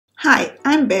Hi,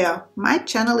 I'm Mehr. My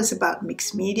channel is about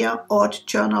mixed media, art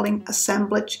journaling,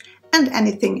 assemblage, and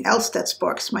anything else that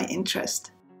sparks my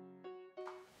interest.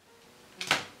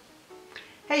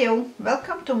 Heyo,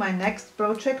 welcome to my next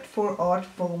project for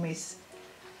ArtFoamies.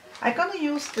 I'm gonna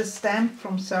use the stamp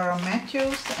from Sarah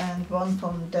Matthews and one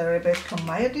from the Rebecca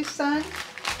Mehr design.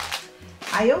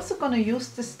 I also gonna use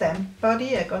the stamp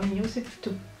body. I'm gonna use it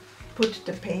to put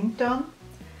the paint on.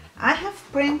 I have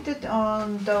printed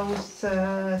on those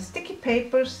sticky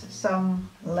papers some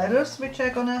letters which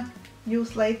I'm gonna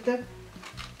use later.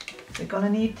 We're gonna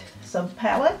need some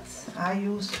palettes. I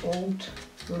use old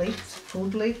lids,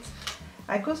 food lids.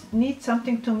 I just need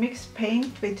something to mix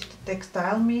paint with the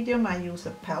textile medium. I use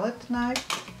a palette knife.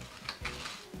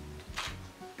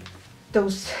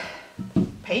 Those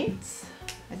paints,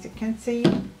 as you can see,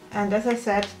 and as I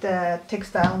said, the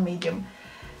textile medium.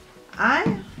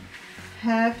 I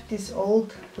have this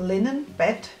old linen,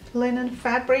 bed linen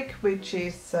fabric, which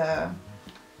is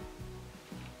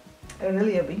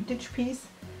really a vintage piece.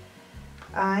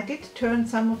 I did turn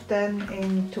some of them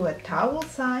into a towel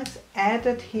size,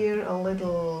 added here a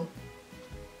little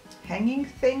hanging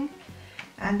thing,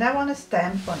 and I want to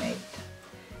stamp on it.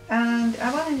 And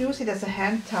I want to use it as a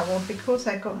hand towel because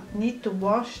I need to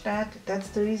wash that. That's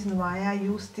the reason why I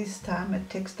use this time a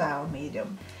textile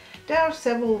medium. There are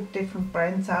several different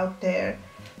brands out there.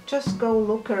 Just go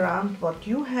look around what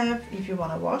you have. If you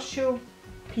want to wash your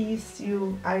piece,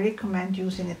 I recommend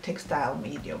using a textile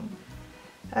medium.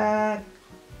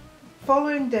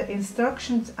 Following the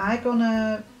instructions, I'm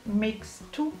gonna mix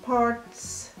 2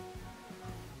 parts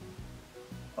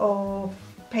of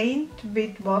paint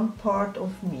with 1 part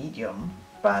of medium,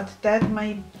 but that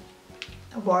may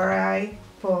vary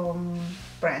from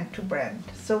brand to brand.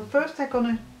 So first I'm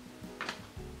gonna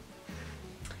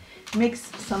mix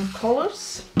some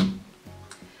colors,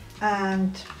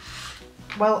 and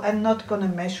well, I'm not gonna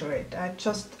measure it, I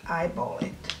just eyeball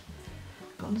it.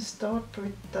 I'm gonna start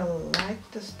with the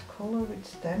lightest color with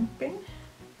stamping.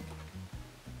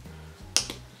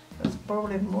 That's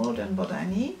probably more than what I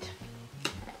need.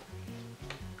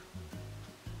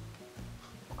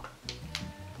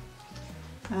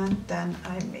 And then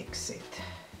I mix it.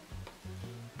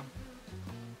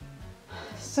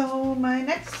 So my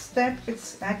next step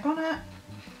is I'm gonna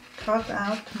cut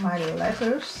out my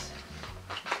letters,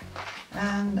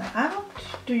 and I want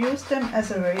to use them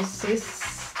as a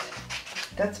resist.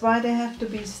 That's why they have to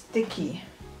be sticky.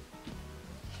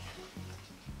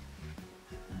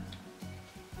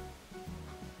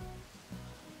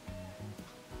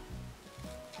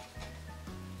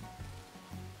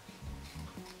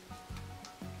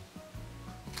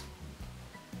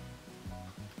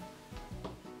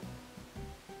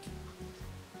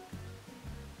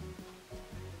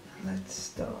 Let's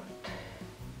start.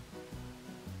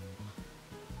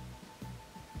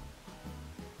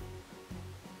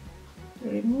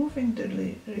 Removing the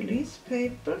release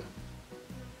paper.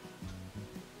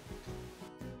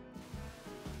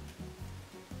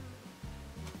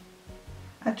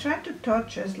 I try to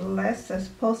touch as less as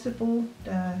possible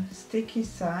the sticky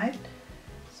side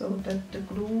so that the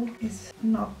glue is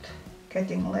not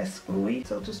getting less gluey,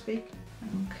 so to speak.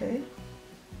 Okay.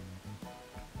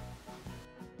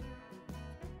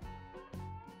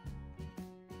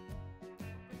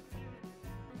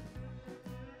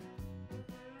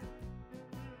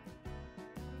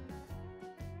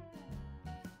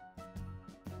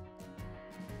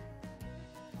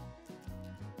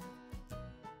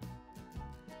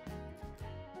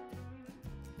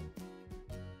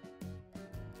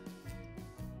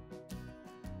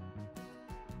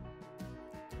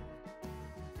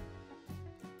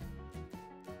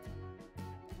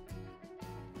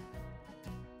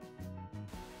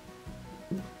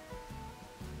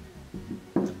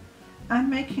 I'm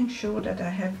making sure that I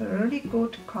have a really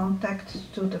good contact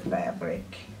to the fabric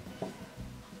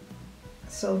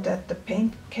so that the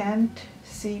paint can't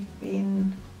seep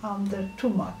in under too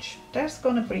much. There's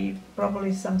gonna be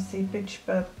probably some seepage,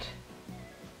 but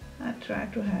I try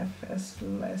to have as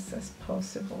less as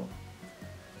possible.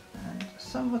 And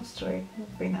somewhat straight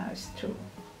would be nice too.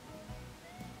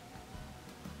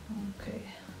 Okay.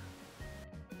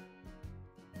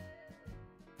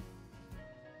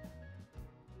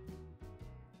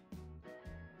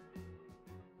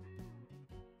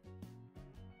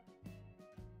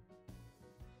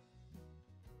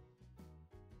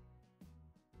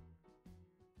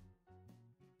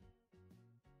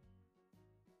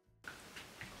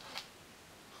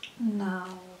 Now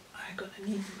I'm gonna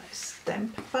need my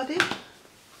stamp body,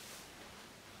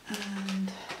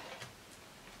 and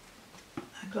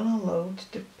I'm gonna load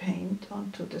the paint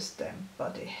onto the stamp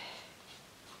body.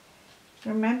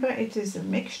 Remember, it is a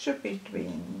mixture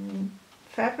between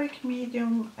fabric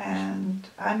medium and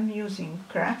I'm using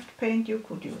craft paint. You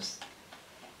could use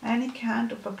any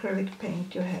kind of acrylic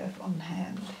paint you have on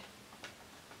hand.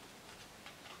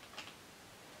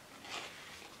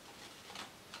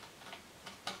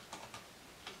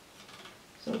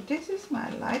 So this is my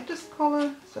lightest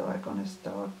color, so I'm gonna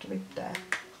start with that.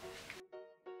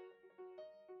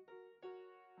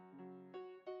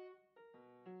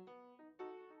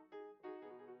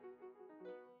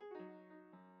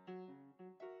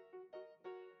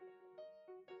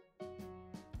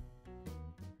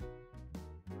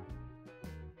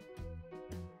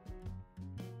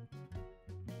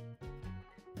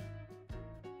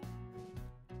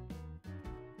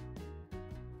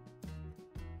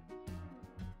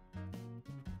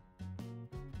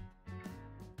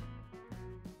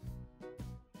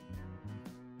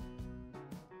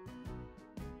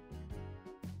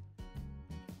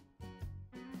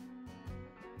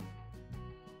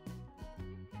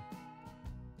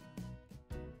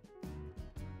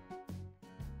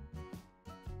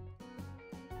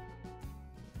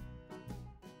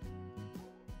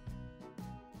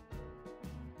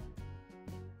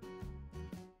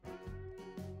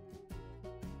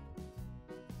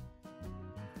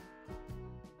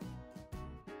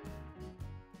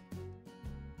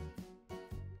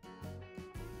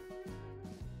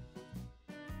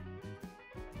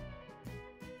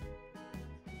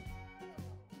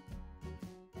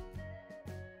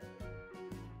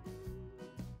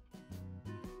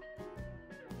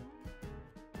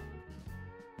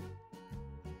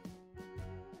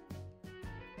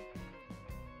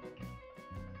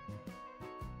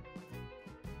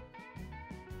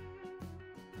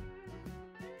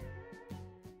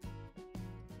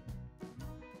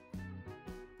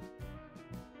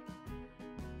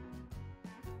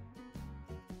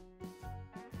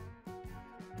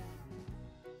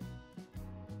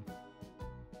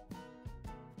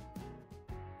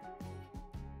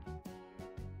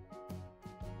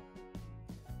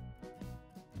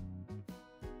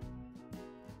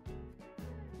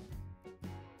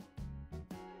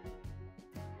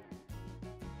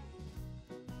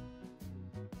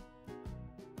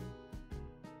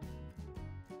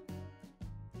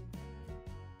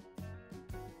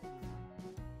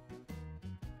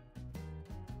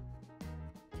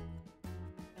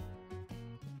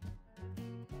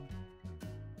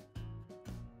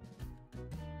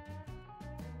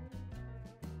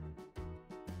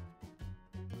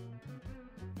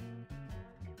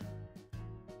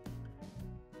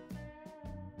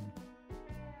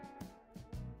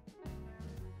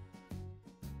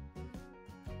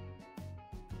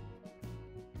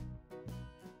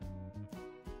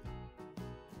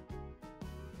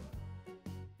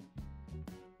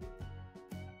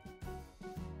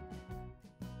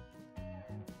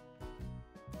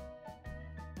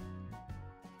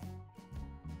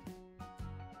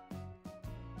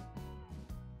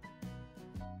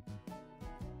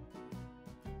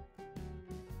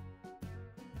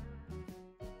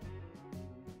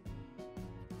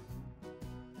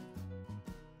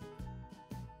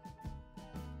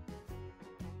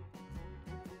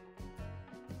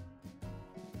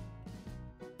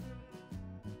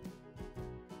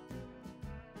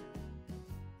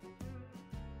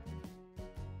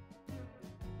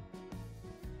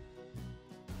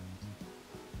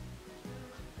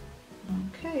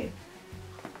 Okay,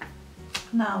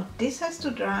 now this has to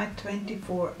dry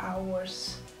 24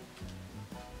 hours,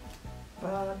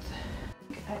 but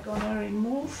I'm gonna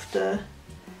remove the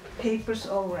papers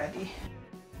already.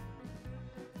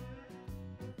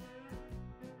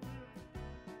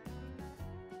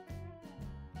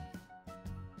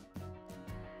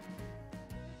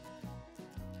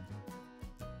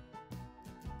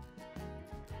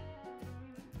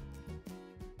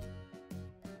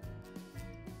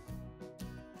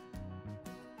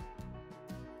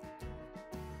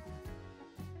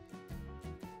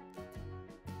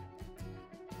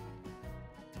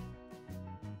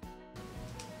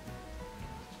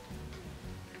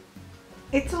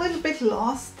 It's a little bit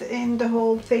lost in the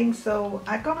whole thing, so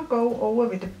I'm gonna go over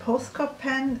with a postcard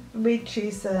pen, which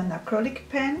is an acrylic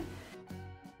pen.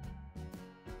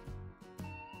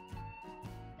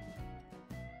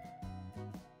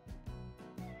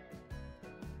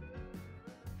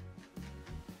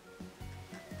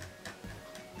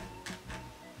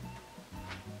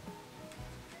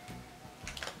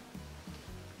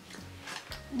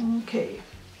 Okay,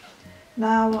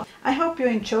 now I hope you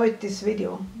enjoyed this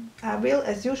video. I will,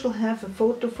 as usual, have a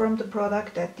photo from the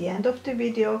product at the end of the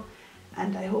video,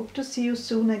 and I hope to see you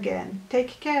soon again.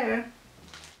 Take care!